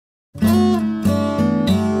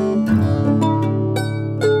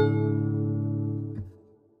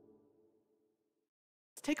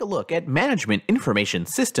take a look at Management Information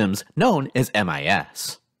Systems, known as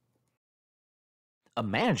MIS. A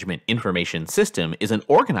management information system is an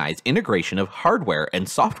organized integration of hardware and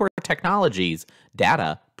software technologies,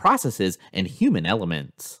 data, processes, and human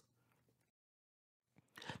elements.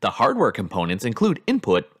 The hardware components include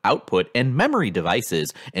input, output, and memory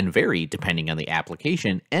devices and vary depending on the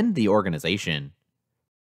application and the organization.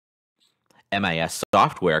 MIS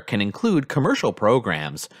software can include commercial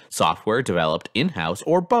programs, software developed in-house,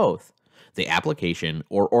 or both. The application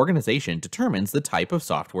or organization determines the type of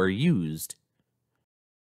software used.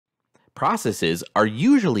 Processes are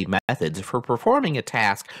usually methods for performing a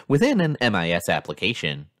task within an MIS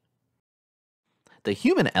application. The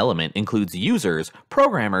human element includes users,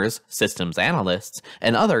 programmers, systems analysts,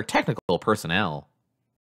 and other technical personnel.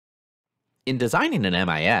 In designing an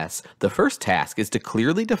MIS, the first task is to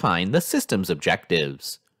clearly define the system's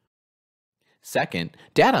objectives. Second,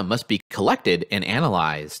 data must be collected and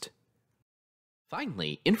analyzed.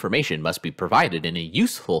 Finally, information must be provided in a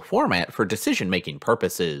useful format for decision-making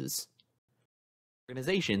purposes.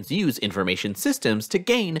 Organizations use information systems to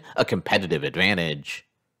gain a competitive advantage.